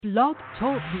Blog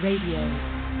Talk Radio.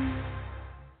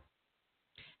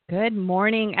 Good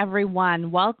morning, everyone.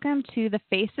 Welcome to the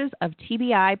Faces of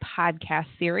TBI podcast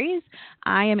series.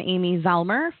 I am Amy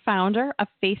Zellmer, founder of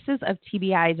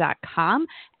facesoftbi.com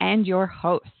and your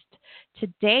host.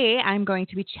 Today, I'm going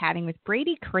to be chatting with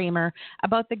Brady Kramer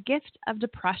about the gift of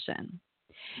depression.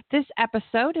 This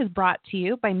episode is brought to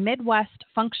you by Midwest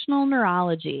Functional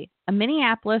Neurology, a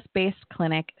Minneapolis-based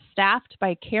clinic staffed by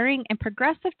a caring and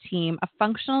progressive team of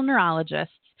functional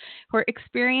neurologists who are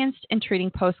experienced in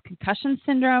treating post-concussion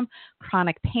syndrome,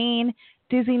 chronic pain,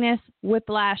 dizziness,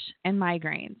 whiplash, and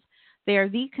migraines. They are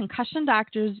the concussion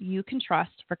doctors you can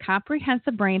trust for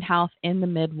comprehensive brain health in the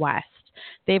Midwest.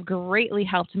 They've greatly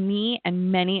helped me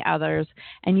and many others,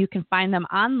 and you can find them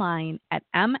online at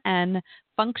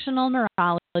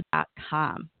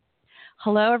mnfunctionalneurology.com.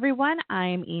 Hello, everyone.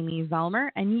 I'm Amy Zellmer,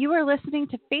 and you are listening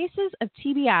to Faces of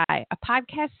TBI, a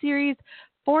podcast series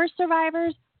for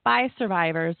survivors by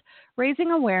survivors,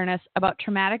 raising awareness about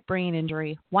traumatic brain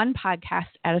injury, one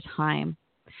podcast at a time.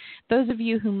 Those of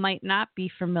you who might not be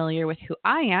familiar with who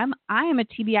I am a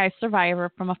TBI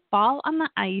survivor from a fall on the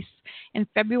ice in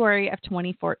February of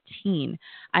 2014.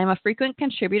 I am a frequent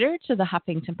contributor to the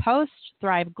Huffington Post,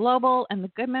 Thrive Global, and the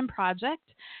Goodman Project,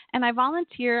 and I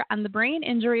volunteer on the Brain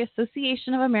Injury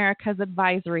Association of America's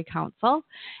Advisory Council,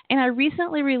 and I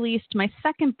recently released my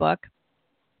second book,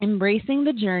 Embracing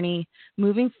the Journey,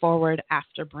 Moving Forward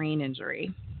After Brain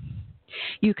Injury.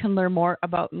 You can learn more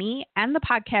about me and the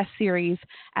podcast series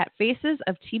at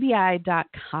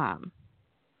facesoftbi.com.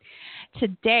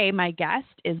 Today, my guest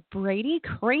is Brady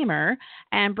Kramer,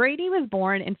 and Brady was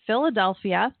born in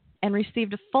Philadelphia and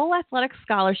received a full athletic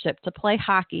scholarship to play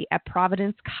hockey at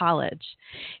Providence College.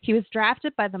 He was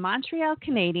drafted by the Montreal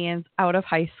Canadiens out of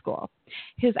high school.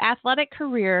 His athletic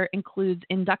career includes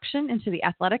induction into the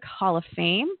Athletic Hall of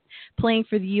Fame, playing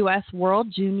for the U.S. World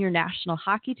Junior National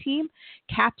Hockey Team,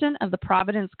 captain of the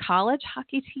Providence College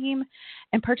Hockey Team,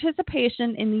 and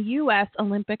participation in the U.S.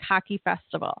 Olympic Hockey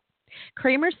Festival.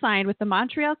 Kramer signed with the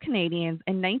Montreal Canadiens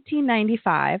in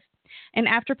 1995, and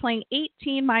after playing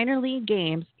 18 minor league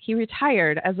games, he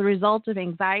retired as a result of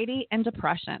anxiety and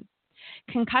depression.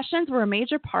 Concussions were a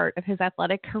major part of his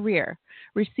athletic career,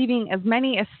 receiving as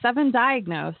many as 7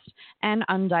 diagnosed and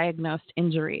undiagnosed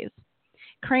injuries.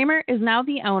 Kramer is now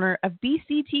the owner of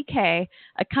BCTK,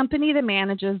 a company that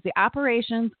manages the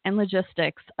operations and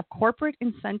logistics of corporate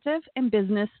incentive and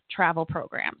business travel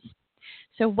programs.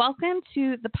 So welcome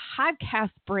to the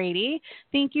podcast, Brady.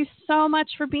 Thank you so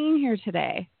much for being here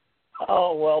today.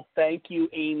 Oh, well, thank you,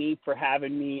 Amy, for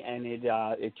having me, and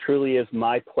it truly is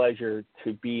my pleasure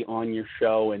to be on your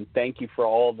show, and thank you for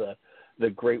all the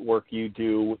great work you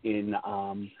do in,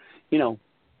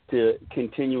 to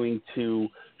continuing to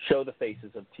show the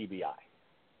faces of TBI.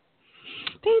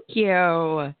 Thank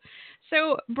you.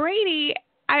 So, Brady,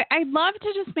 I'd love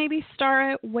to just maybe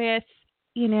start with,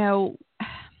 where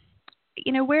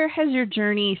has your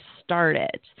journey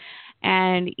started?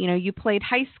 And, you played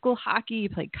high school hockey, you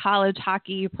played college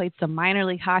hockey, you played some minor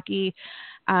league hockey,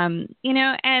 and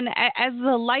as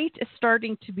the light is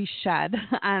starting to be shed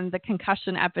on the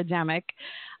concussion epidemic,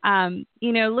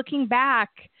 looking back,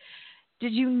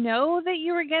 did you know that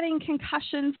you were getting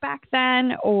concussions back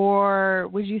then, or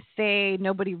would you say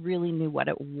nobody really knew what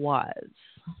it was?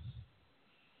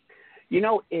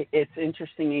 It's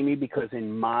interesting, Amy, because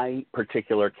in my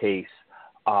particular case,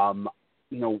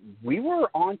 we were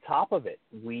on top of it.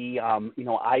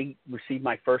 I received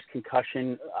my first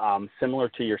concussion, similar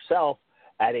to yourself,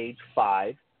 at age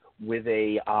 5 with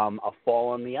a fall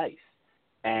on the ice.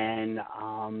 And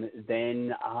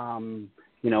then,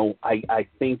 I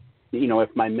think, if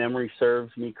my memory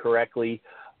serves me correctly,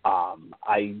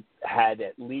 I had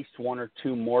at least 1 or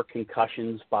 2 more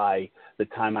concussions by the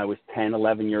time I was 10,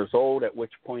 11 years old, at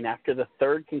which point after the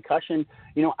third concussion,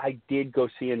 I did go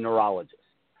see a neurologist.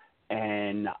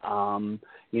 And,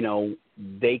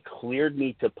 they cleared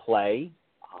me to play.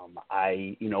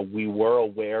 We were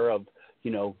aware of,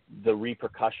 the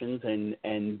repercussions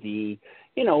and the,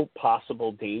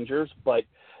 possible dangers. But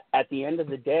at the end of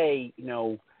the day,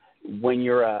 when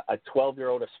you're a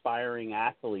 12-year-old aspiring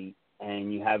athlete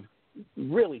and you have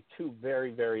really 2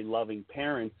 very, very loving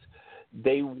parents,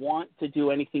 they want to do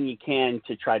anything you can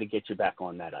to try to get you back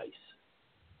on that ice.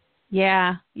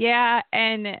 Yeah.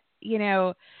 And,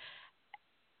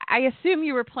 I assume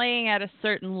you were playing at a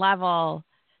certain level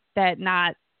that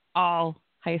not all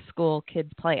high school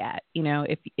kids play at.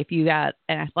 If you got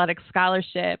an athletic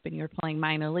scholarship and you were playing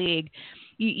minor league,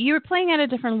 you were playing at a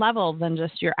different level than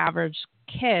just your average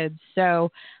kids. So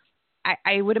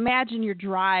I would imagine your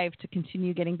drive to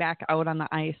continue getting back out on the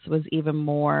ice was even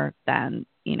more than,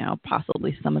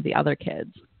 possibly some of the other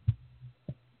kids.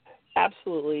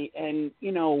 Absolutely. And,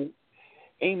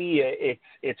 Amy,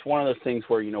 it's one of those things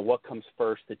where, what comes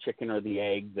first, the chicken or the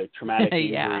egg, the traumatic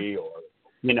injury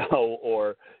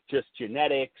or just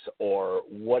genetics or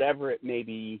whatever it may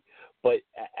be. But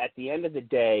at the end of the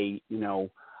day,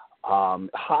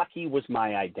 hockey was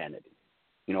my identity.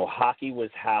 Hockey was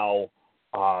how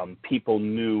people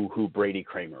knew who Brady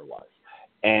Kramer was.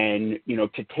 And,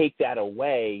 to take that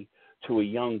away to a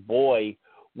young boy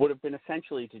would have been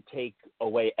essentially to take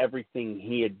away everything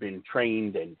he had been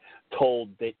trained and told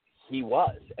that he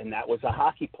was, and that was a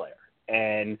hockey player.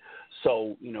 And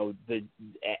so, to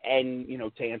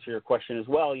answer your question as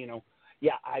well,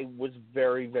 I was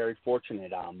very, very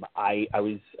fortunate. I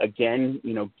was, again,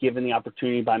 given the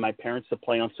opportunity by my parents to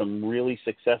play on some really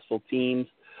successful teams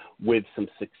with some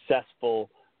successful,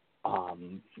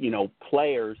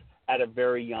 players at a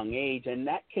very young age. And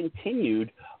that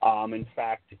continued. In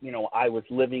fact, I was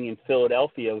living in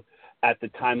Philadelphia at the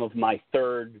time of my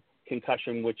third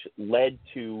concussion, which led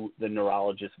to the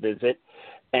neurologist visit.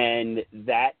 And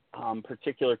that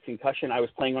particular concussion, I was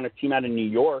playing on a team out of New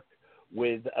York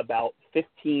with about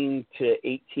 15 to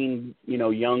 18,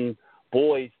 young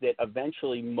boys that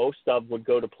eventually most of would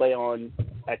go to play on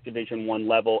at Division I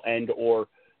level and or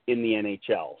in the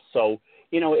NHL. So,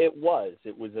 it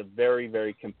was a very,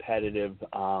 very competitive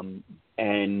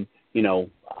and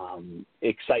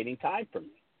exciting time for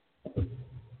me.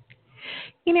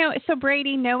 So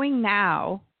Brady, knowing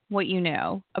now what you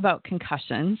know about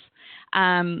concussions,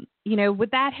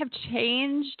 would that have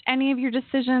changed any of your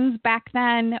decisions back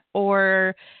then?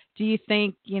 Or do you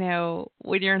think,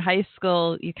 when you're in high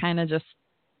school, you kind of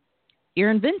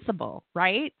you're invincible,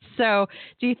 right? So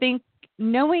do you think,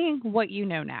 knowing what you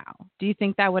know now, do you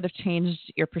think that would have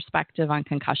changed your perspective on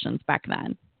concussions back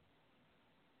then?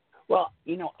 Well,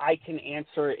 I can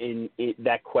answer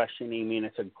that question, Amy, and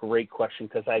it's a great question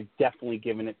because I've definitely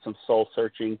given it some soul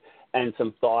searching and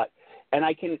some thought. And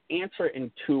I can answer it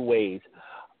in two ways.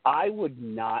 I would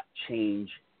not change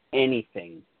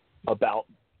anything about,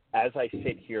 as I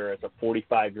sit here as a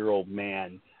 45-year-old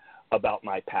man, about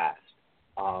my past.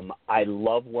 I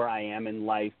love where I am in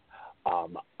life.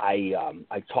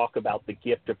 I talk about the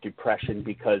gift of depression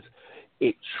because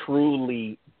it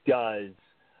truly does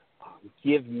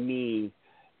give me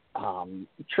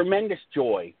tremendous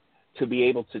joy to be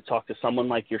able to talk to someone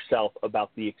like yourself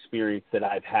about the experience that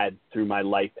I've had through my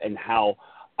life and how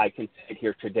I can sit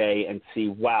here today and see,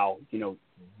 wow,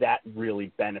 that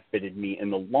really benefited me in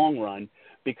the long run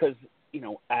because,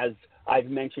 as I've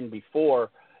mentioned before,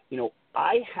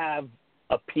 I have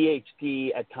a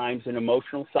PhD at times in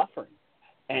emotional suffering.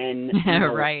 And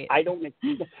right. I don't,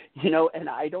 and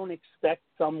I don't expect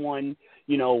someone,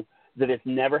 that has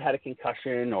never had a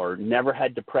concussion or never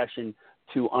had depression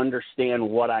to understand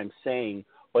what I'm saying.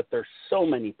 But there's so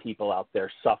many people out there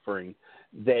suffering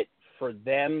that for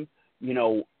them,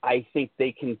 I think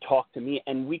they can talk to me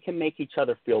and we can make each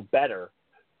other feel better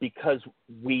because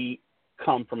we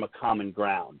come from a common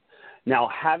ground. Now,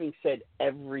 having said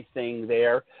everything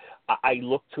there, I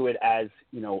look to it as,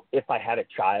 if I had a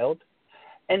child.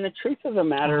 And the truth of the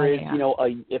matter is,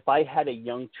 if I had a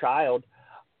young child,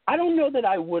 I don't know that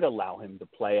I would allow him to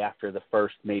play after the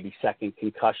first, maybe second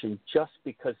concussion, just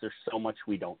because there's so much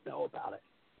we don't know about it.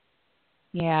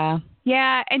 Yeah.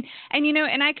 Yeah. And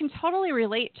I can totally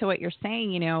relate to what you're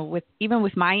saying, even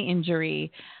with my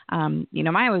injury, mine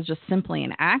was just simply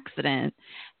an accident.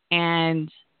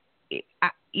 And,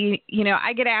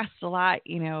 I get asked a lot,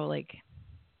 like,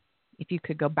 if you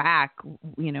could go back,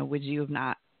 would you have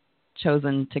not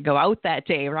chosen to go out that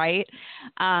day, right?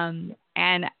 And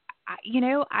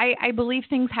I believe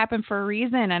things happen for a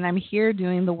reason, and I'm here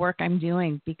doing the work I'm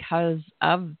doing because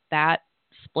of that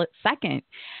split second.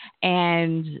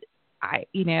 And I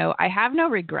have no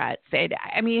regrets.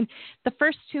 The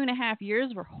first 2.5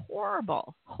 years were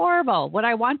horrible. Would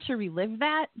I want to relive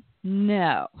that?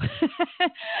 No.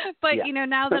 But,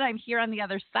 now that I'm here on the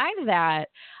other side of that,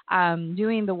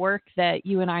 doing the work that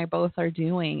you and I both are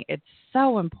doing, it's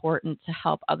so important to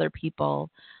help other people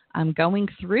going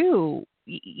through,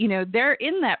 they're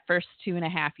in that first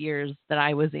 2.5 years that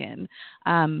I was in.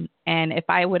 And if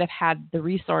I would have had the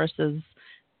resources,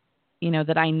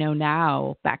 that I know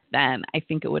now back then, I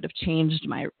think it would have changed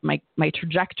my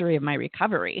trajectory of my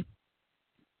recovery.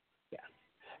 Yeah.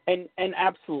 And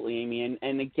absolutely, Amy.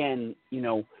 And again,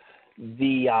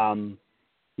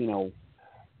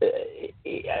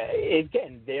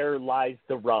 again, there lies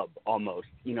the rub almost.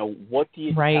 What do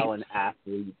you tell an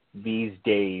athlete these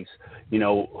days,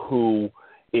 who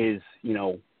is,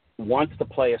 wants to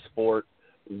play a sport,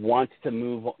 wants to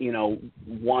move,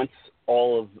 wants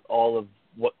all of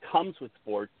what comes with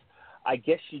sports, I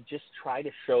guess you just try to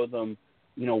show them,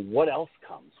 what else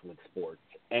comes with sports.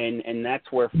 And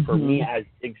that's where, for me, as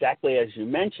exactly as you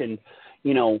mentioned,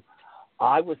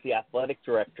 I was the athletic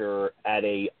director at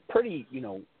a pretty,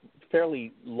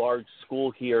 fairly large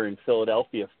school here in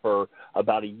Philadelphia for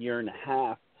about a year and a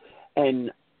half.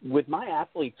 And with my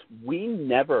athletes, we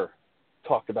never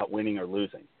talked about winning or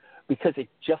losing because it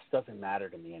just doesn't matter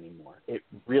to me anymore. It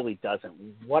really doesn't.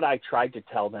 What I tried to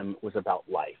tell them was about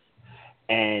life.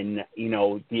 And,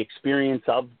 the experience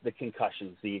of the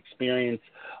concussions, the experience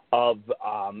of,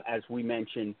 as we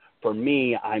mentioned, for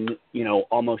me, I'm,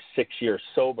 almost 6 years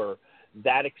sober.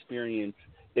 That experience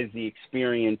is the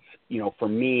experience, for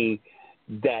me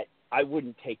that I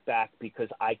wouldn't take back because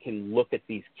I can look at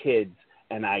these kids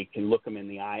and I can look them in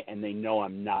the eye and they know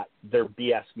their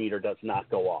BS meter does not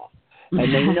go off.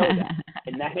 And they know that.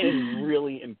 And that is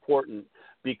really important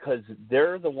because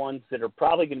they're the ones that are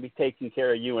probably going to be taking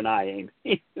care of you and I,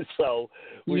 Amy. So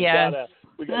we gotta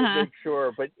make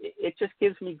sure. But it just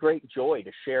gives me great joy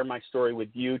to share my story with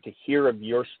you, to hear of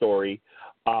your story.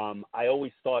 I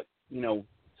always thought,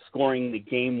 scoring the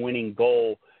game-winning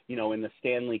goal, in the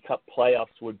Stanley Cup playoffs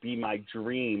would be my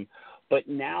dream. But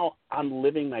now I'm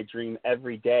living my dream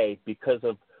every day because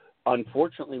of,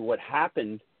 unfortunately, what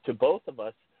happened to both of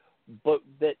us, but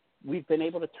that we've been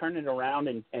able to turn it around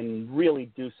and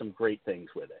really do some great things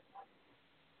with it.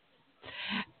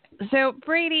 So,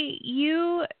 Brady,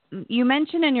 you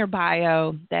mentioned in your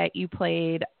bio that you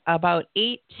played about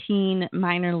 18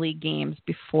 minor league games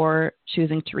before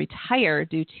choosing to retire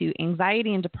due to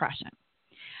anxiety and depression.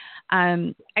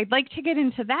 I'd like to get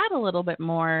into that a little bit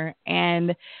more.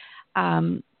 And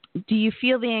do you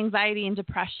feel the anxiety and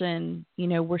depression,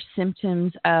 were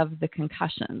symptoms of the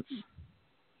concussions?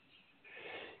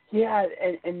 Yeah,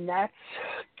 and that's,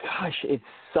 gosh, it's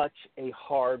such a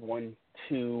hard one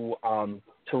to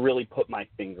really put my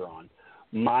finger on.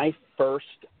 My first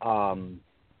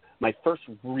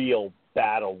real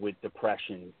battle with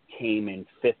depression came in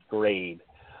 5th grade,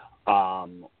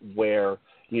 where,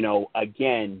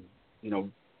 again,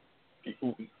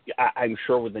 I'm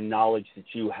sure with the knowledge that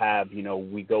you have,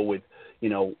 we go with,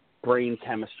 brain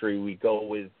chemistry, we go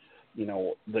with,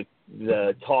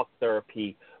 the talk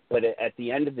therapy. But at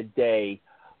the end of the day,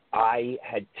 I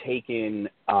had taken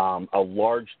a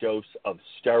large dose of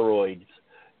steroids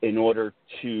in order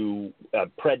to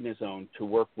prednisone to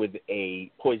work with a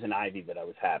poison ivy that I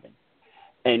was having.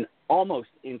 And almost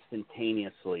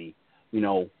instantaneously,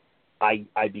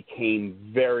 I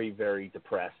became very, very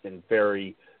depressed and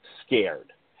very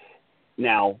scared.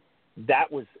 Now, that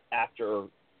was after,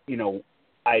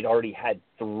 I'd already had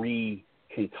 3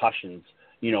 concussions,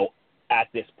 at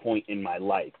this point in my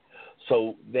life.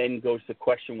 So then goes the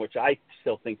question, which I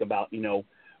still think about,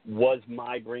 was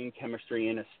my brain chemistry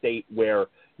in a state where,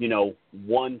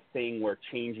 one thing where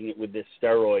changing it with this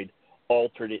steroid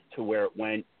altered it to where it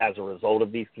went as a result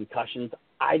of these concussions?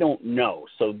 I don't know.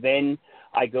 So then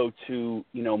I go to,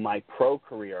 my pro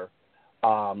career,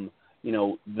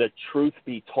 the truth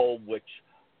be told, which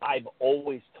I've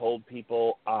always told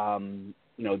people,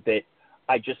 that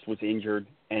I just was injured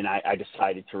and I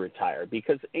decided to retire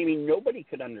because, nobody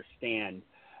could understand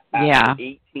after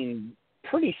 18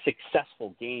 pretty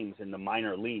successful games in the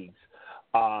minor leagues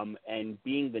and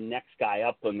being the next guy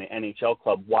up on the NHL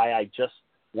club, why I just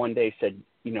one day said,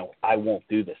 I won't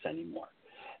do this anymore.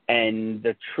 And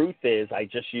the truth is I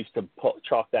just used to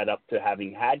chalk that up to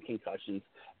having had concussions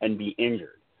and be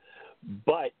injured.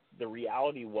 But the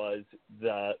reality was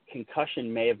the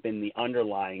concussion may have been the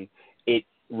underlying. It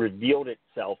revealed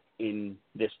itself in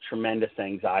this tremendous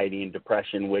anxiety and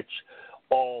depression, which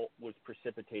all was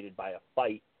precipitated by a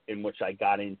fight in which I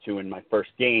got into in my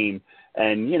first game.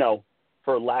 And,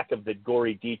 for lack of the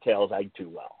gory details, I do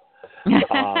well.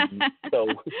 So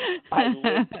I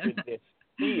lived with this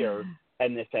fear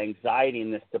and this anxiety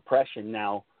and this depression.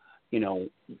 Now,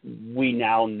 we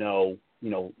now know,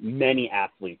 many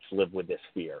athletes live with this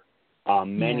fear.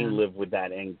 Many live with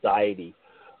that anxiety.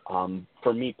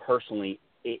 For me personally,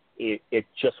 it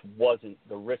just wasn't,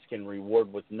 the risk and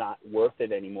reward was not worth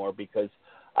it anymore because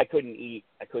I couldn't eat,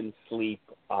 I couldn't sleep.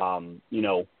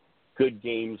 Good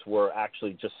games were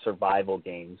actually just survival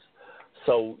games.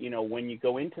 So, when you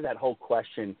go into that whole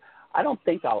question, I don't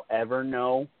think I'll ever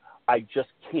know. I just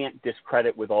can't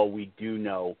discredit with all we do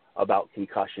know about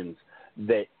concussions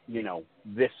that,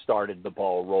 this started the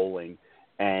ball rolling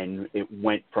and it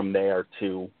went from there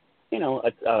to,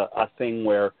 a thing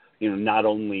where, not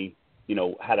only,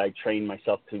 had I trained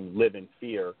myself to live in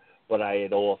fear, but I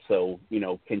had also,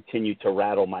 continued to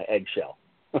rattle my eggshell.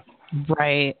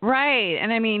 Right, right.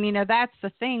 And I mean, that's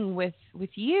the thing with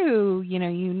you, you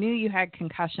knew you had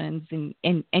concussions and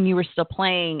you were still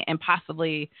playing and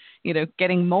possibly,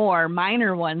 getting more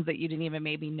minor ones that you didn't even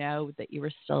maybe know that you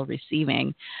were still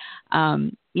receiving.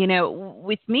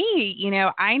 With me,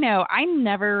 I know I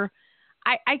never,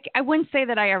 I wouldn't say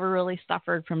that I ever really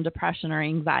suffered from depression or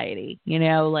anxiety,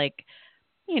 like,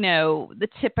 the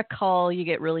typical, you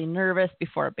get really nervous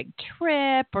before a big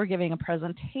trip or giving a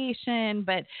presentation,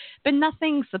 but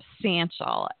nothing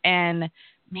substantial. And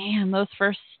man, those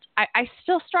first, I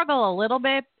still struggle a little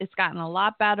bit. It's gotten a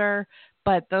lot better,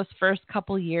 but those first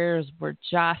couple years were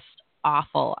just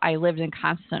awful. I lived in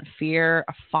constant fear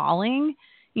of falling,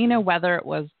 whether it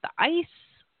was the ice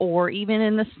or even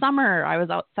in the summer, I was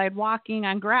outside walking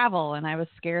on gravel and I was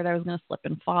scared I was going to slip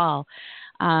and fall.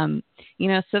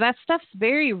 So that stuff's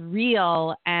very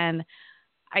real. And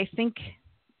I think,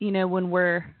 when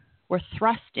we're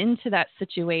thrust into that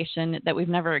situation that we've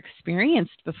never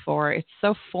experienced before, it's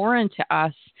so foreign to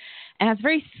us and it's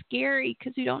very scary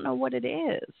because you don't know what it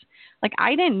is. Like,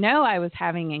 I didn't know I was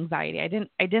having anxiety. I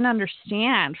didn't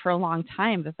understand for a long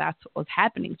time that that's what was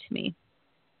happening to me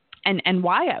and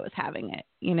why I was having it,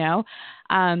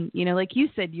 like you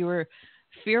said, you were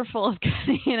fearful of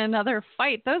getting in another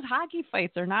fight. Those hockey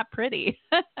fights are not pretty.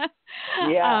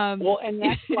 Yeah. Well, and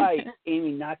that's why,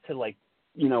 Amy, not to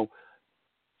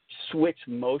switch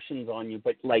motions on you,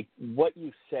 but like what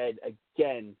you said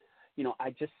again, I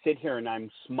just sit here and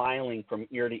I'm smiling from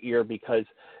ear to ear because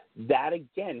that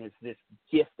again is this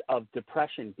gift of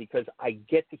depression because I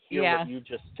get to hear what you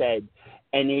just said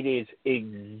and it is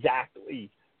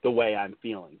exactly the way I'm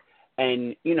feeling.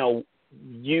 And,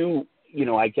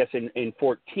 I guess in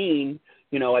 14,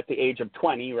 at the age of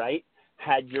 20, right,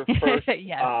 had your first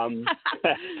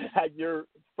had your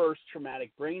first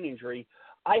traumatic brain injury.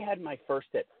 I had my first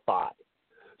at 5.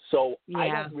 So I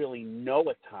don't really know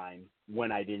a time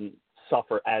when I didn't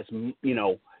suffer as,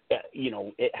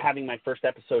 having my first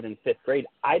episode in 5th grade.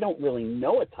 I don't really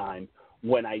know a time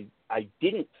when I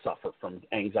didn't suffer from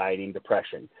anxiety and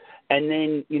depression. And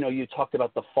then, you talked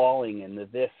about the falling and the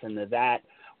this and the that.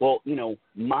 Well,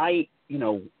 my,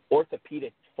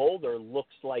 orthopedic folder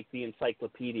looks like the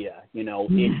encyclopedia,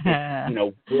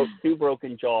 it's 2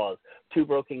 broken jaws, 2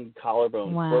 broken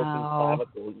collarbones, broken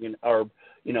clavicle,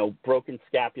 broken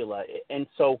scapula. And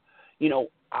so,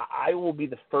 I will be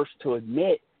the first to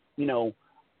admit,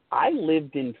 I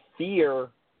lived in fear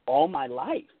all my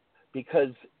life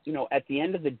because, at the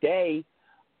end of the day,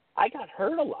 I got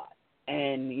hurt a lot.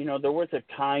 And, there was a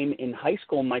time in high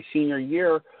school, my senior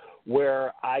year,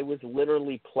 where I was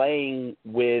literally playing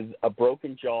with a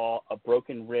broken jaw, a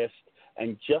broken wrist,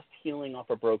 and just healing off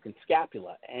a broken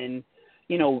scapula. And,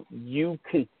 you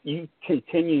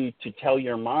continue to tell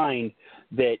your mind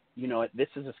that, this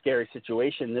is a scary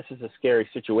situation. This is a scary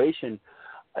situation.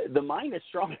 The mind is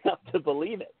strong enough to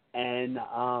believe it. And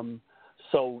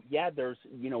so, there's,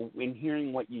 in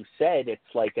hearing what you said, it's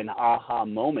like an aha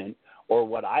moment or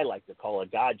what I like to call a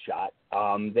God shot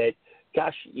that,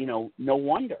 gosh, no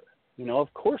wonder.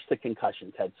 Of course the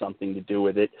concussions had something to do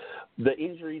with it. The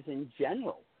injuries in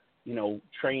general,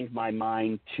 trained my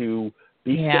mind to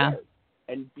be scared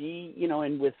and be,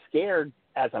 and with scared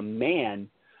as a man,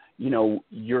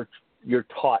 you're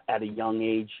taught at a young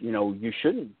age, you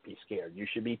shouldn't be scared. You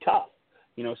should be tough,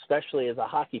 especially as a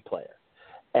hockey player.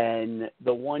 And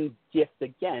the one gift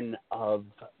again of,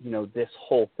 this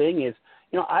whole thing is,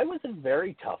 I was a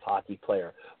very tough hockey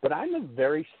player, but I'm a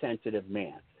very sensitive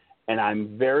man and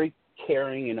I'm very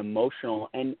caring and emotional.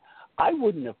 And I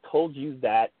wouldn't have told you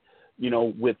that,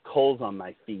 with coals on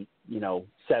my feet,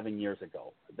 7 years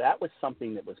ago. That was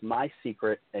something that was my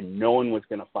secret and no one was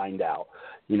going to find out.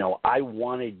 I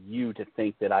wanted you to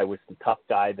think that I was the tough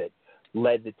guy that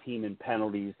led the team in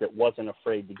penalties, that wasn't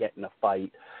afraid to get in a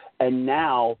fight. And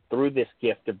now through this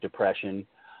gift of depression,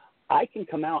 I can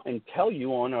come out and tell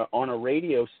you on a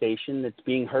radio station that's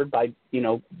being heard by,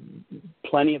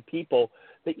 plenty of people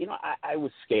that, I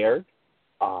was scared.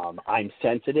 I'm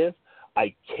sensitive.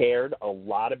 I cared a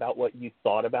lot about what you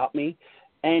thought about me.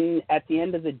 And at the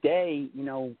end of the day,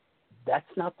 that's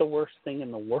not the worst thing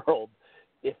in the world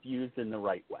if used in the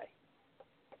right way.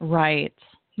 Right.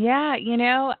 Yeah.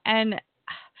 And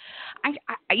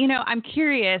I'm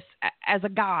curious as a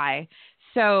guy.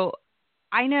 So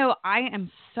I know I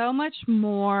am so much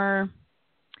more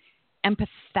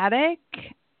empathetic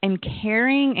and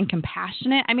caring and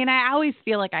compassionate. I mean, I always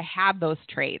feel like I have those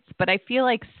traits, but I feel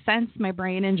like since my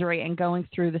brain injury and going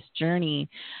through this journey,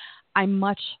 I'm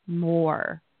much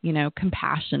more,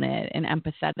 compassionate and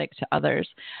empathetic to others.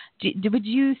 Would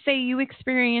you say you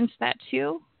experienced that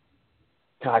too?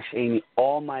 Gosh, Amy,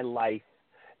 all my life,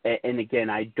 and again,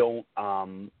 I don't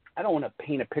want to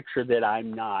paint a picture that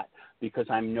I'm not, because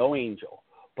I'm no angel,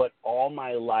 but all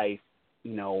my life,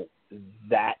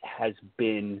 that has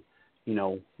been,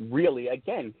 really,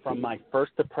 again, from my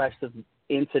first depressive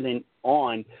incident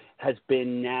on, has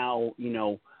been now,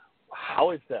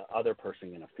 how is the other person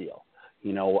going to feel?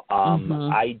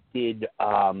 I did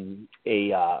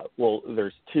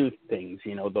there's two things.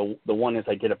 The one is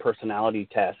I did a personality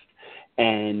test,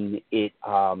 and it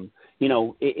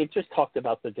just talked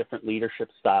about the different leadership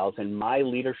styles. And my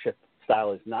leadership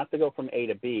style is not to go from A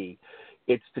to B.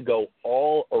 It's to go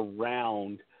all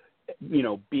around,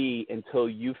 B, until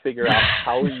you figure out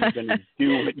how are you going to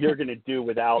do what you're going to do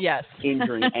without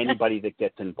injuring anybody that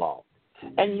gets involved.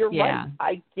 And you're right.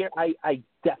 I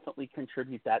definitely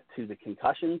contribute that to the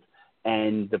concussions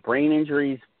and the brain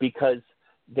injuries, because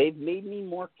they've made me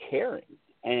more caring.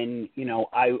 And,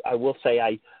 I will say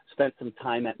I spent some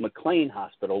time at McLean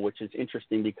Hospital, which is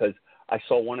interesting because I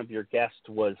saw one of your guests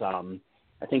was, I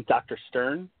think, Dr.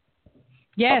 Stern.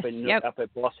 Yes. Up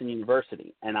at Boston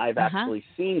University. And I've actually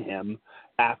seen him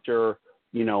after,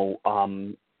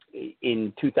 in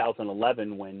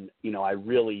 2011 when, I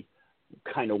really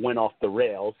kind of went off the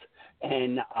rails.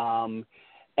 And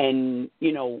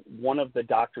one of the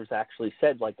doctors actually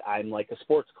said, like, I'm like a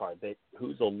sports car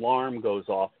whose alarm goes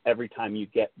off every time you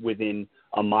get within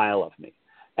a mile of me.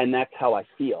 And that's how I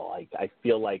feel. I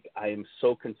feel like I am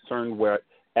so concerned where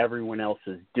everyone else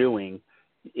is doing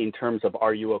in terms of,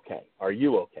 are you okay? Are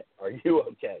you okay? Are you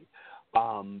okay?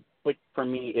 But for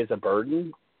me is a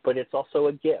burden, but it's also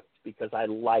a gift because I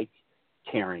like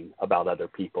caring about other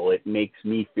people. It makes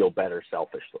me feel better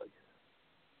selfishly.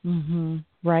 Mm-hmm.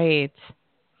 Right.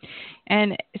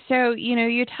 And so,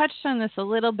 you touched on this a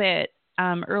little bit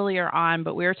earlier on,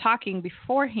 but we were talking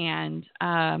beforehand,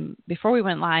 before we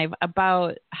went live,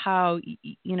 about how,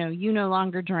 you no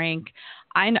longer drink.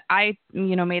 I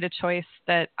made a choice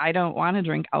that I don't want to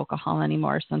drink alcohol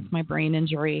anymore since my brain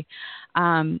injury.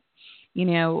 What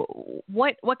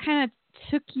kind of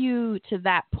took you to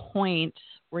that point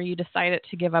where you decided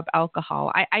to give up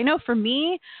alcohol? I know for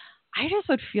me, I just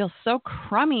would feel so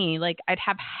crummy. Like I'd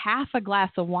have half a glass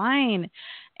of wine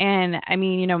and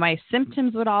my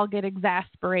symptoms would all get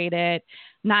exasperated,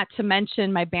 not to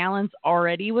mention my balance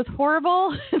already was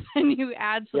horrible. And you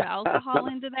add some alcohol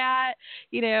into that,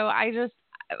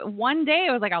 one day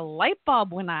it was like a light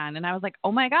bulb went on and I was like,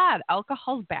 oh my God,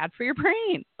 alcohol's bad for your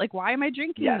brain. Like, why am I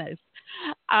drinking this?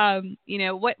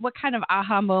 What kind of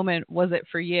aha moment was it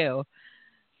for you?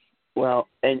 Well,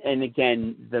 and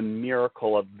again, the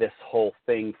miracle of this whole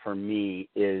thing for me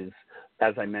is,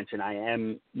 as I mentioned, I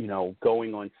am,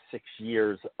 going on 6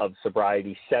 years of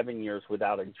sobriety, 7 years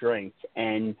without a drink.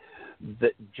 And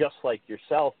just like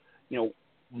yourself,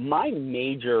 my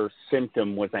major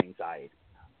symptom was anxiety.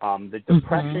 The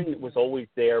depression was always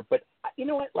there, but you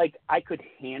know what? Like I could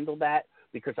handle that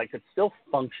because I could still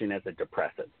function as a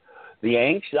depressive. The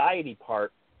anxiety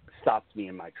part stopped me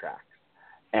in my tracks.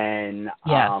 And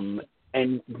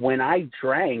and when I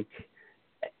drank,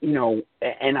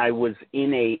 and I was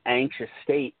in a anxious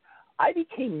state, I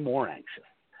became more anxious.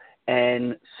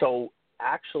 And so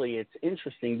actually it's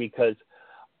interesting because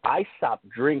I stopped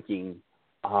drinking,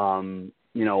 on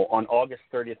August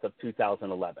 30th of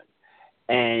 2011.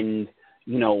 And,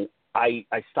 I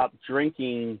stopped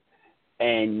drinking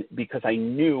and because I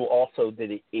knew also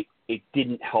that it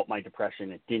didn't help my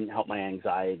depression. It didn't help my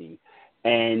anxiety.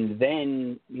 And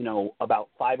then, about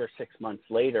 5 or 6 months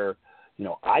later,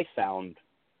 I found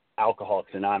Alcoholics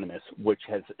Anonymous, which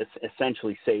has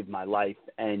essentially saved my life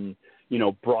and,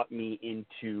 brought me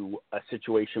into a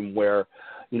situation where,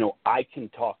 I can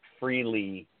talk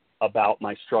freely about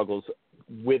my struggles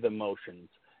with emotions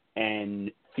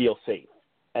and feel safe.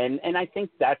 And I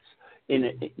think that's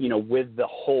with the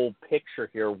whole picture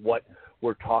here, what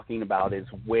we're talking about is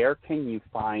where can you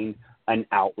find an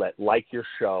outlet like your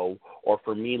show, or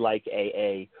for me, like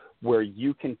AA, where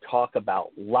you can talk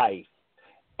about life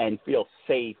and feel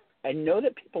safe and know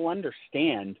that people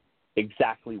understand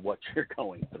exactly what you're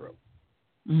going through.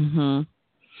 Mm-hmm.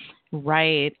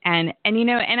 Right. And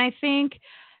I think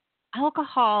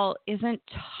alcohol isn't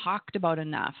talked about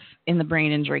enough in the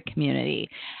brain injury community.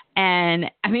 And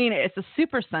it's a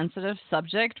super sensitive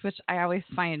subject, which I always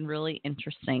find really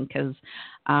interesting because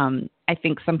I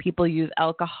think some people use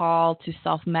alcohol to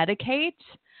self-medicate.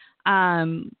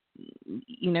 They're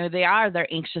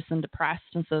anxious and depressed.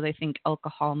 And so they think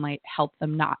alcohol might help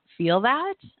them not feel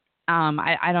that.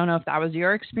 I don't know if that was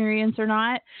your experience or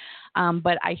not.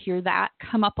 But I hear that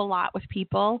come up a lot with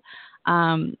people.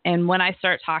 And when I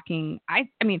start talking,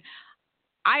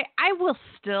 I will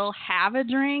still have a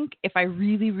drink if I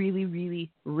really, really, really,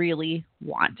 really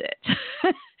want it.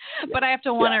 But I have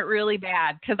to want it really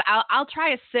bad, because I'll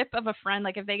try a sip of a friend.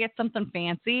 Like if they get something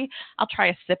fancy, I'll try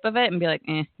a sip of it and be like,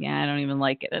 yeah, I don't even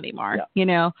like it anymore. You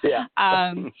know? Yeah.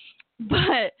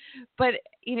 But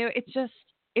you know, it's just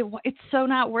it's so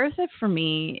not worth it for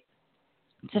me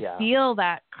to feel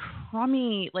that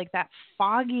crummy, like that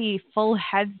foggy, full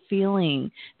head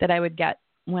feeling that I would get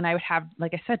when I would have,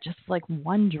 like I said, just like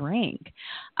one drink.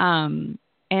 And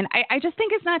I just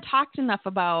think it's not talked enough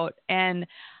about, and,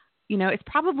 you know, it's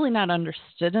probably not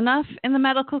understood enough in the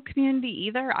medical community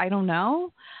either. I don't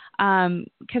know.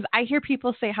 Cause I hear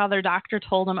people say how their doctor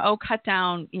told them, oh, cut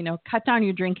down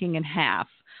your drinking in half.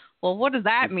 Well, what does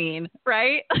that mean,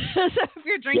 right? So if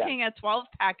you're drinking a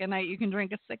 12-pack a night, you can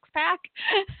drink a 6-pack.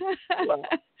 Well,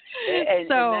 and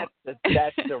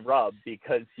that's the rub,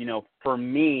 because, you know, for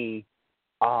me,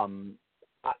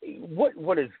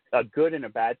 what is a good and a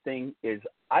bad thing is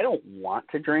I don't want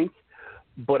to drink,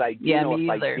 but I do know if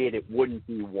I did, it wouldn't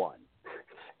be one.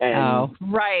 And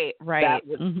right. That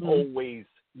was always,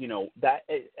 you know, that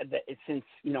since,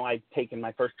 you know, I've taken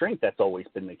my first drink, that's always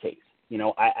been the case. You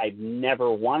know, I've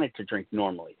never wanted to drink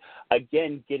normally.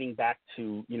 Again, getting back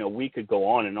to, you know, we could go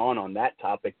on and on that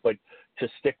topic, but to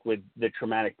stick with the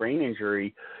traumatic brain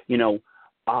injury, you know,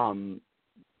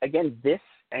 again, this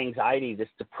anxiety, this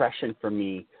depression for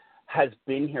me has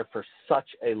been here for such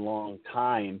a long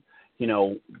time. You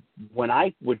know, when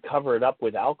I would cover it up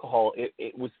with alcohol,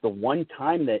 it was the one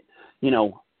time that, you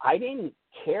know, I didn't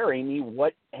care, Amy,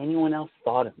 what anyone else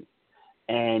thought of me.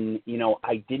 And, you know,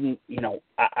 I didn't, you know,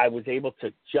 I was able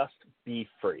to just be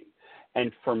free.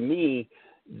 And for me,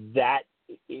 that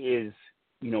is,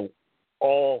 you know,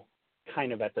 all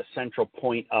kind of at the central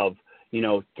point of, you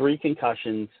know, 3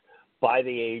 concussions by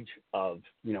the age of,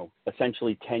 you know,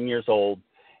 essentially 10 years old.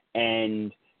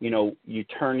 And, you know, you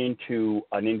turn into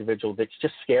an individual that's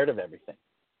just scared of everything,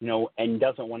 you know, and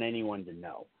doesn't want anyone to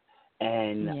know.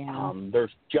 And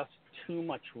there's just too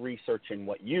much research in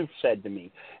what you've said to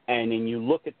me, and then you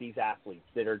look at these athletes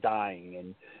that are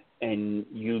dying, and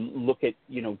you look at,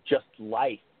 you know, just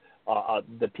life,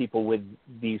 the people with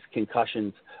these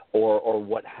concussions or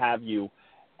what have you,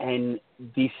 and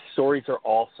these stories are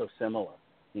all so similar,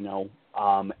 you know,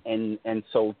 and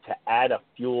so to add a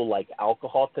fuel like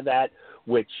alcohol to that,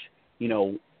 which, you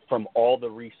know, from all the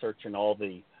research and all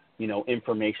the, you know,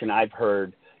 information I've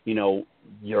heard, you know,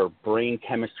 your brain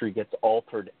chemistry gets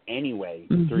altered anyway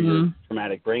through your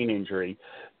traumatic brain injury.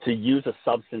 To use a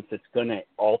substance that's going to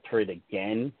alter it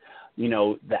again, you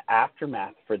know, the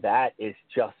aftermath for that is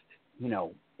just, you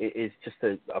know, is just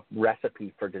a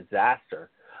recipe for disaster.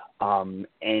 And,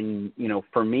 you know,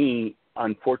 for me,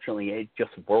 unfortunately, it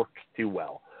just worked too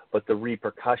well. But the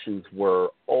repercussions were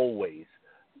always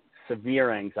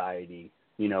severe anxiety,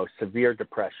 you know, severe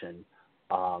depression.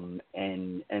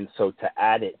 And so to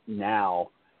add it now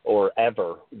or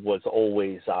ever was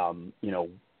always, you know,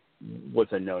 was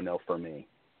a no-no for me.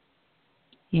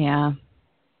 Yeah.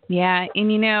 Yeah.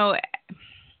 And, you know,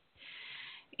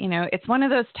 it's one of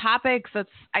those topics that's,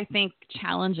 I think,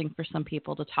 challenging for some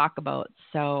people to talk about.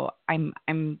 So I'm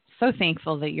so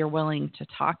thankful that you're willing to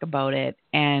talk about it.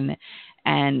 And,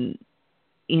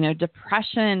 you know,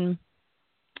 depression,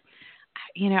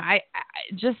 you know, I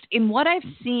just, in what I've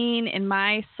seen in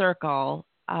my circle,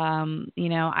 you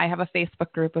know, I have a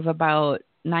Facebook group of about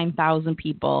 9,000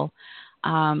 people,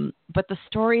 but the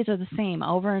stories are the same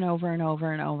over and over and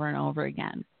over and over and over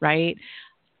again, right?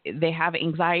 They have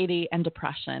anxiety and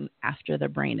depression after their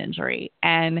brain injury.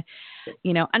 And,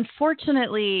 you know,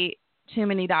 unfortunately, too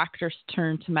many doctors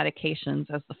turn to medications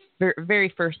as the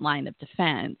very first line of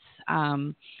defense,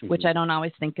 which I don't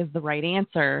always think is the right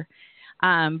answer.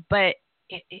 But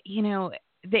you know,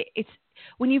 it's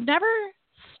when you've never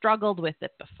struggled with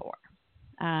it before.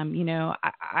 You know,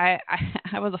 I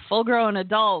was a full-grown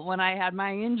adult when I had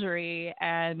my injury,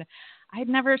 and I'd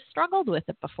never struggled with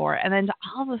it before. And then to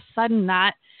all of a sudden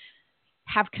not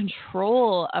have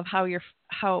control of how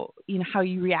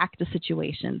you react to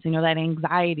situations, you know, that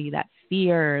anxiety, that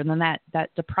fear, and then that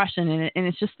depression, and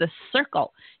it's just this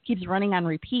circle keeps running on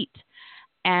repeat.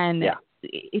 And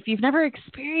if you've never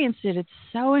experienced it, it's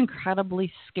so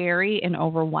incredibly scary and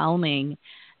overwhelming,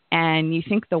 and you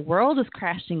think the world is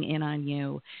crashing in on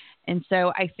you. And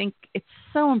so I think it's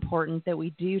so important that we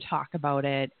do talk about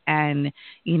it. And,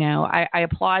 you know, I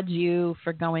applaud you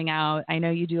for going out. I know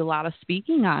you do a lot of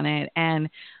speaking on it, and,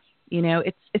 you know,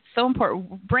 it's so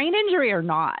important, brain injury or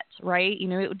not, right? You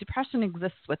know, depression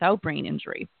exists without brain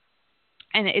injury,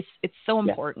 and it's so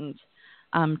important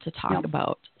to talk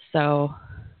about. So,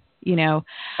 you know,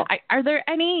 are there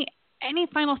any any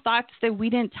final thoughts that we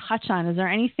didn't touch on? Is there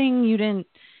anything you didn't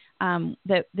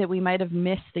that we might have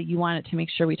missed that you wanted to make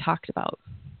sure we talked about?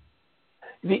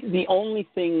 The only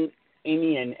thing,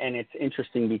 Amy, and it's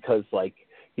interesting because, like,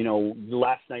 you know,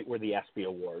 last night were the ESPY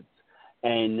Awards,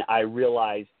 and I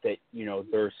realized that, you know,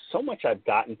 there's so much I've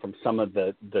gotten from some of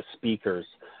the speakers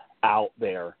out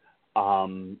there,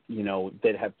 you know,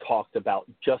 that have talked about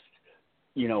just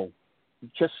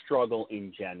struggle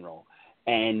in general.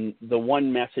 And the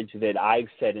one message that I've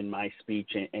said in my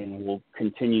speech and will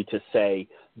continue to say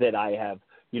that I have,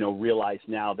 you know, realized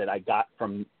now that I got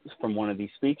from one of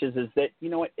these speeches is that, you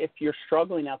know what, if you're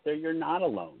struggling out there, you're not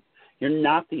alone. You're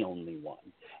not the only one.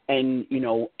 And, you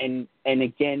know, and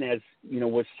again, as, you know,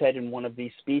 was said in one of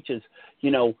these speeches,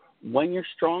 you know, when you're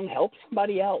strong, help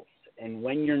somebody else. And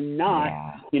when you're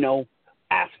not, you know,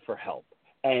 ask for help.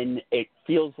 And it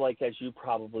feels like, as you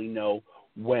probably know,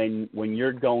 when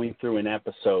you're going through an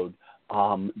episode,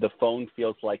 the phone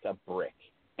feels like a brick.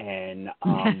 And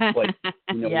but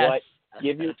you know what?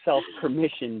 Give yourself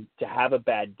permission to have a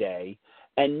bad day,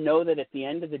 and know that at the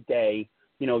end of the day,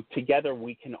 you know, together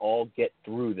we can all get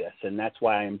through this. And that's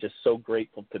why I'm just so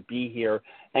grateful to be here,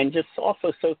 and just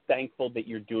also so thankful that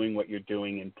you're doing what you're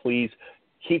doing. And please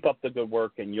keep up the good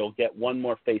work, and you'll get one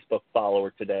more Facebook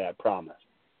follower today, I promise.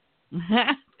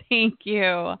 Thank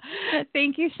you.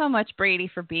 Thank you so much, Brady,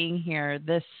 for being here.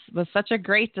 This was such a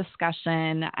great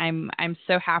discussion. I'm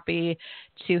so happy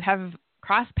to have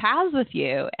crossed paths with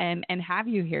you and have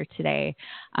you here today.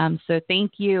 So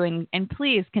thank you. And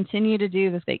please continue to do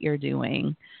this that you're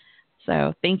doing.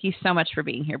 So thank you so much for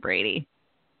being here, Brady.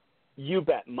 You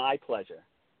bet. My pleasure.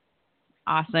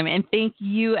 Awesome. And thank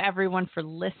you, everyone, for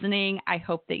listening. I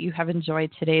hope that you have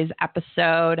enjoyed today's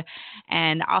episode.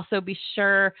 And also be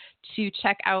sure to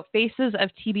check out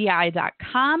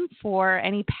facesoftbi.com for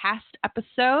any past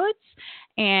episodes.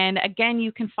 And again,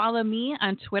 you can follow me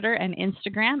on Twitter and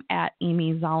Instagram at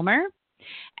Amy Zalmer.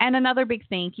 And another big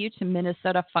thank you to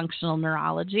Minnesota Functional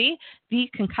Neurology, the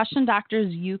concussion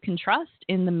doctors you can trust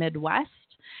in the Midwest.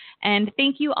 And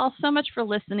thank you all so much for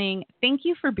listening. Thank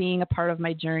you for being a part of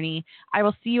my journey. I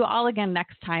will see you all again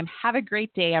next time. Have a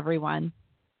great day, everyone.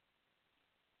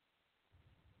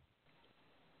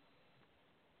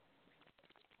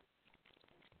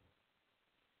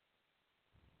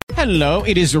 Hello,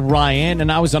 it is Ryan,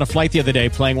 and I was on a flight the other day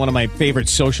playing one of my favorite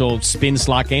social spin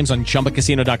slot games on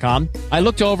ChumbaCasino.com. I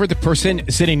looked over at the person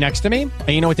sitting next to me, and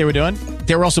you know what they were doing?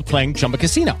 They were also playing Chumba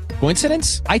Casino.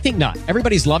 Coincidence? I think not.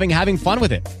 Everybody's loving having fun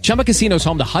with it. Chumba Casino is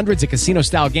home to hundreds of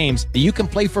casino-style games that you can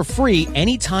play for free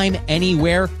anytime,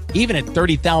 anywhere, even at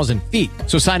 30,000 feet.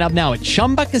 So sign up now at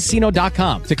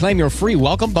ChumbaCasino.com to claim your free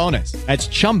welcome bonus. That's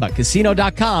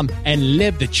ChumbaCasino.com and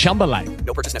live the Chumba life.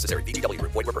 No purchase necessary. VGW.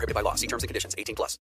 Void where prohibited by law. See terms and conditions. 18+.